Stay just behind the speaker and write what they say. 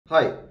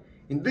Hi,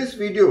 in this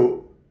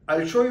video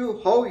I'll show you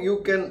how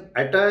you can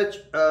attach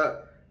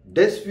a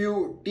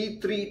Desview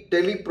T3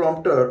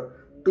 teleprompter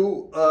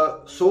to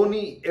a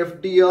Sony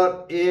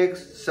FDR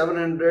AX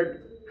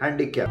 700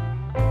 Handycam.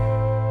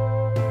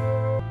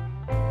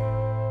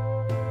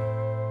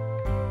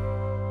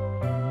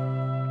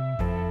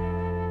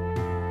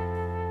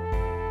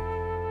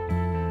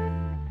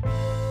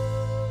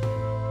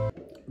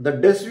 The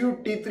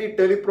Desview T3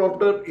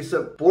 teleprompter is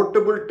a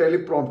portable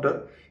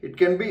teleprompter. It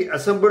can be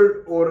assembled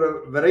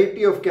over a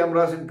variety of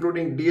cameras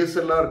including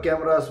DSLR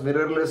cameras,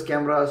 mirrorless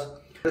cameras.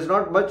 There's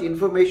not much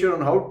information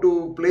on how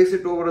to place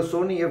it over a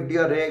Sony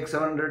FDR AX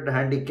 700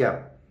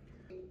 Handycam.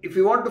 If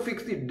you want to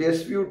fix the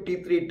Desview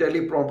T3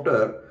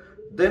 teleprompter,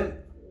 then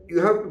you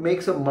have to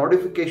make some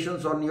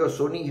modifications on your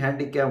Sony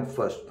Handycam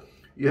first.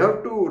 You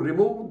have to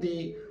remove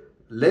the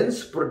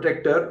lens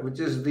protector,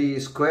 which is the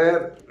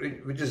square,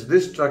 which is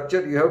this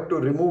structure. You have to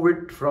remove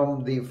it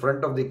from the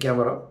front of the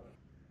camera.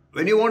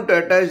 When you want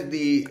to attach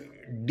the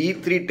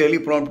D3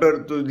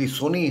 teleprompter to the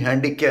Sony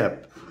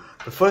Handycam,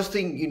 the first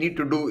thing you need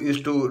to do is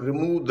to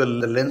remove the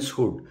lens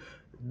hood.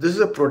 This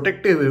is a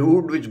protective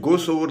hood which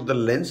goes over the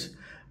lens,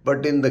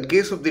 but in the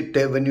case of the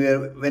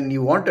when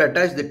you want to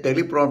attach the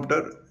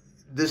teleprompter,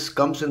 this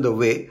comes in the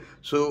way.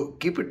 So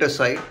keep it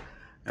aside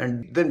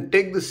and then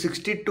take the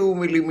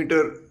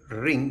 62mm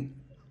ring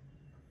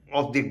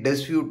of the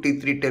Desview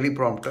T3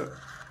 teleprompter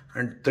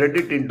and thread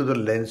it into the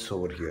lens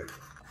over here.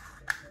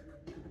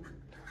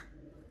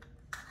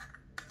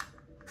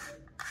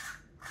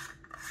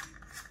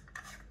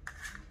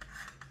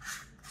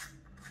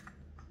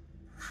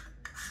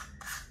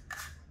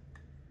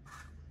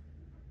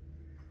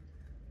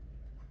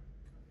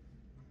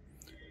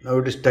 Now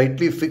it is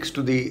tightly fixed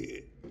to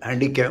the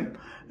Handycam,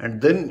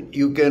 and then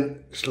you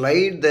can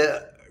slide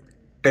the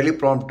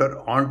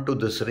teleprompter onto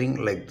this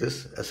ring like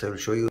this, as I will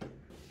show you.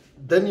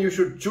 Then you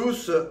should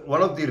choose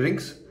one of the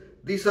rings.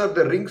 These are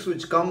the rings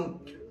which come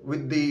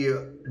with the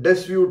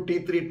Desview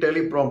T3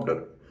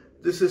 teleprompter.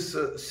 This is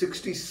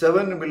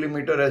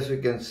 67mm, as you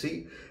can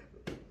see.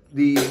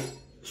 The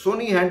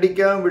Sony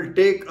Handycam will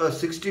take a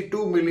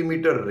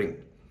 62mm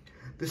ring.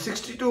 The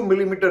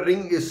 62mm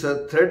ring is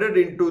threaded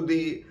into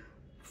the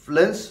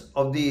lens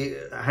of the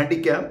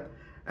Handycam,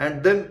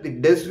 and then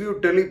the Desview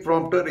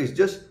teleprompter is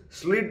just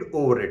slid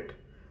over it.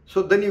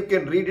 So then you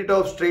can read it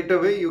off straight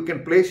away. You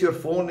can place your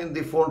phone in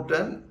the phone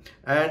stand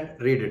and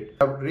read it.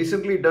 I've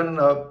recently done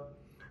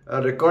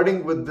a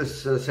recording with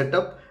this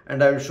setup,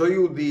 and I will show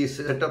you the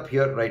setup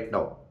here right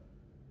now.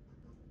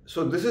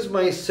 So this is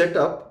my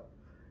setup.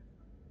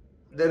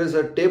 There is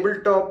a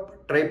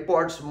tabletop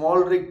tripod, small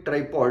rig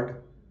tripod.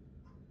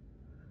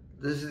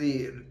 This is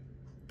the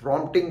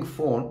prompting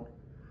phone.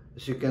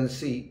 As you can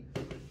see,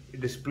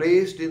 it is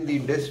placed in the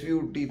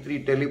Desview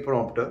T3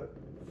 teleprompter,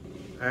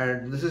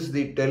 and this is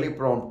the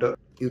teleprompter.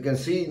 You can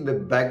see in the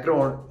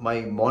background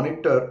my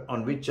monitor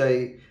on which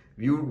I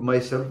viewed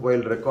myself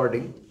while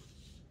recording.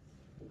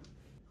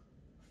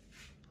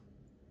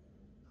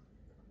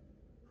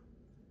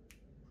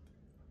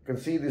 You can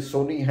see the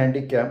Sony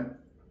Handycam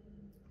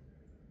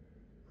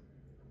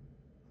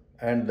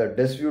and the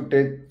Desview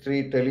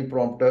T3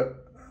 teleprompter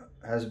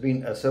has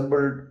been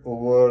assembled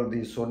over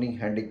the Sony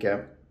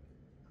Handycam.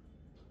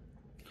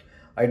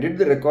 I did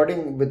the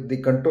recording with the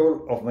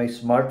control of my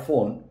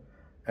smartphone,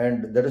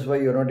 and that is why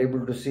you're not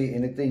able to see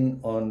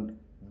anything on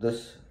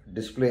this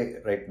display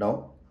right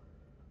now.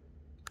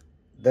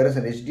 There is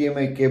an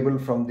HDMI cable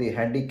from the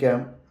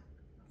Handycam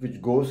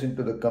which goes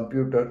into the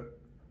computer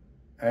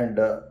and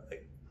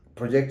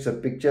projects a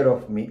picture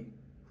of me.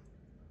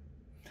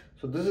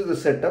 So this is the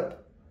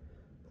setup.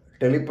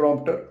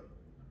 Teleprompter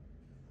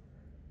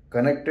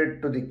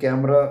connected to the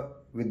camera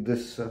with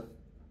this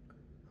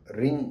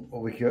ring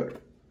over here.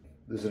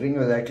 This ring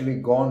has actually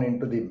gone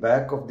into the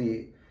back of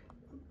the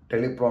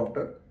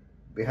teleprompter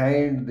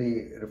behind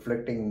the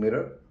reflecting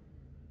mirror.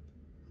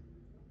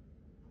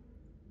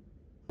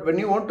 When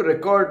you want to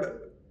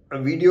record a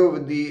video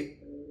with the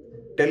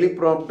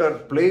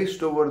teleprompter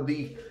placed over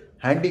the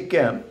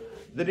Handycam,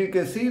 then you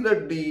can see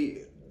that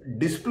the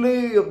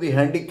display of the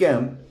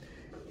Handycam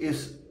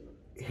is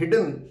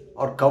hidden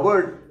or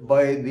covered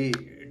by the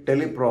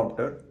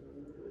teleprompter.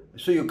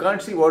 So you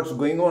can't see what's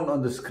going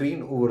on the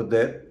screen over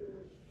there.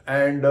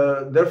 And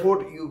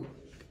therefore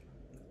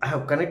I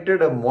have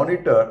connected a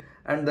monitor,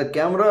 and the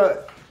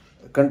camera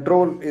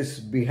control is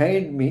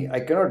behind me. I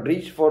cannot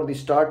reach for the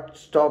start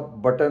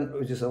stop button,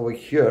 which is over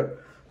here.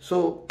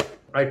 So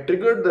I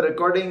triggered the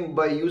recording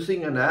by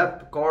using an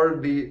app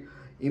called the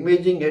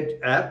Imaging Edge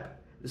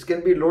app. This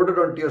can be loaded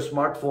onto your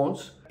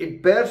smartphones.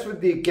 It pairs with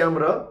the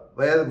camera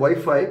via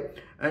Wi-Fi,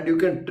 and you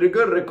can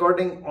trigger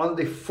recording on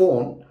the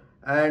phone,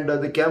 and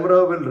the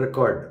camera will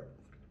record.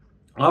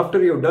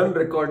 After you've done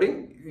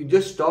recording, you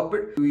just stop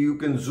it. You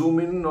can zoom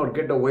in or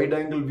get a wide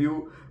angle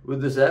view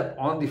with this app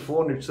on the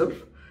phone itself,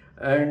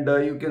 and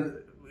you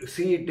can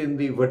see it in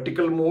the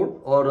vertical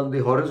mode or on the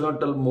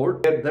horizontal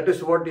mode. That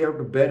is what you have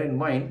to bear in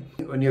mind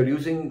when you're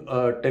using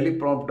a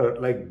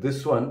teleprompter like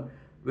this one.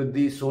 with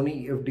the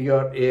Sony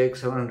FDR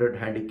AX 700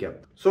 Handycam.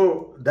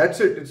 So that's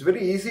it. It's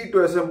very easy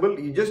to assemble.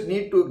 You just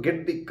need to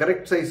get the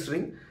correct size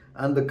ring,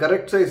 and the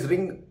correct size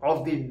ring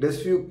of the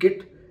Desview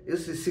kit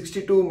is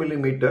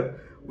 62mm,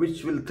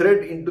 which will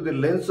thread into the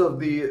lens of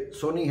the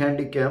Sony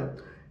Handycam.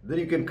 Then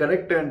you can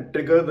connect and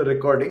trigger the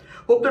recording.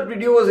 Hope that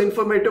video was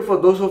informative for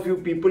those of you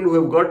people who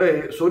have got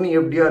a Sony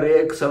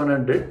FDR AX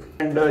 700,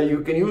 and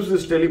you can use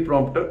this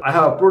teleprompter. I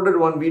have uploaded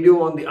one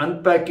video on the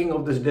unpacking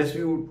of this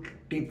Desview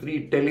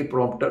T3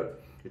 teleprompter.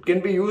 It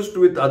can be used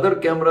with other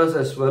cameras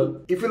as well.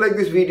 If you like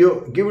this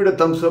video, give it a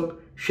thumbs up,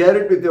 share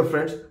it with your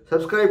friends,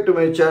 subscribe to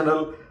my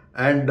channel,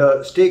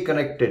 and stay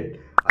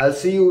connected. I'll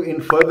see you in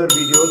further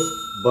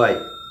videos.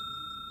 Bye.